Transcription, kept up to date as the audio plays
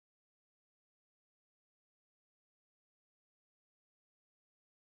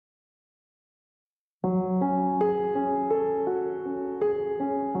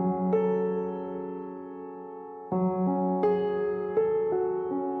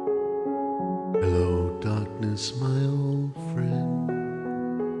darkness, my old friend,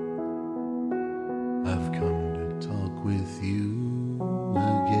 I've come to talk with you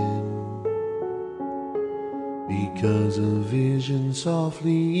again, because a vision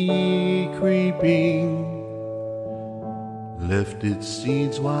softly creeping left its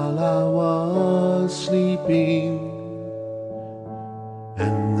seeds while I was sleeping,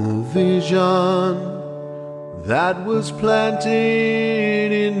 and the vision that was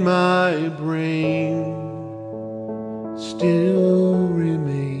planted in my brain still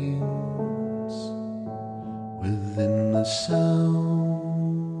remains within the sound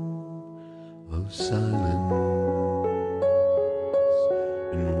of silence.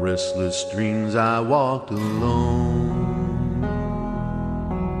 In restless dreams I walked alone,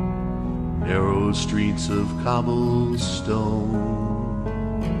 narrow streets of cobblestone.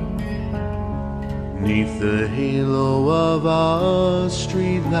 Neath the halo of a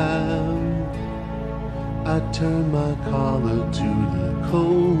street lamp, I turned my collar to the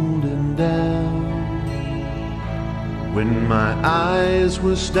cold and damp. When my eyes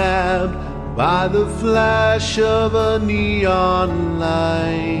were stabbed by the flash of a neon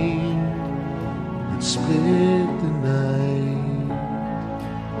light that split the night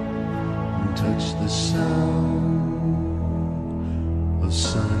and touched the sound of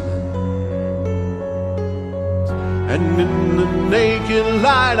silence. And in the naked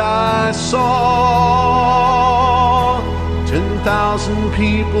light I saw 10,000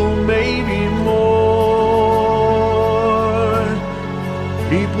 people, maybe more.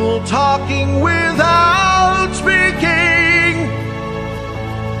 People talking without speaking,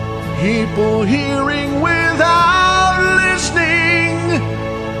 people hearing without listening,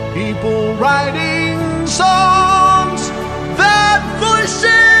 people writing songs that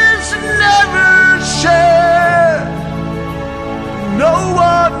voices never share. No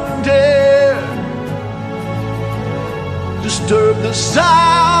one dare disturb the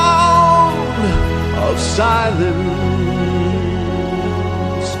sound of silence.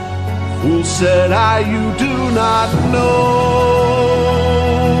 Fool, said I, you do not know.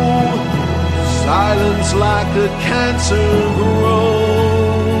 Silence like a cancer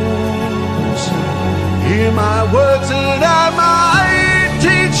grows. Hear my words and I might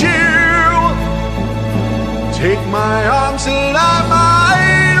teach you. Take my arms and I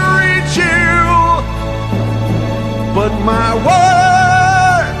might reach you, but my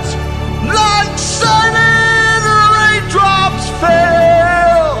words, like silent raindrops,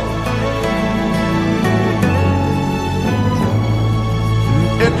 fell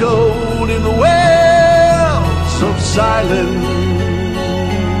and echoed in the wells of silence,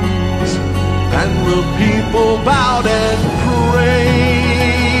 and the people bowed and prayed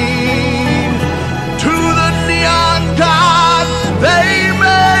to the neon god they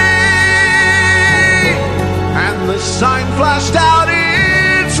made, and the sign flashed out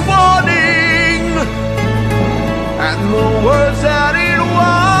its warning, and the words that it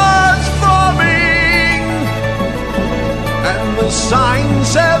was forming, and the sign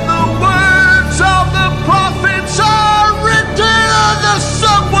said the words of the prophets are written on the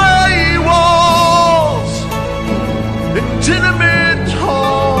subway walls, in tenement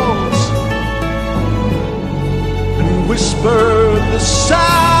halls, whispered the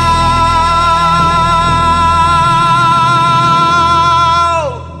sound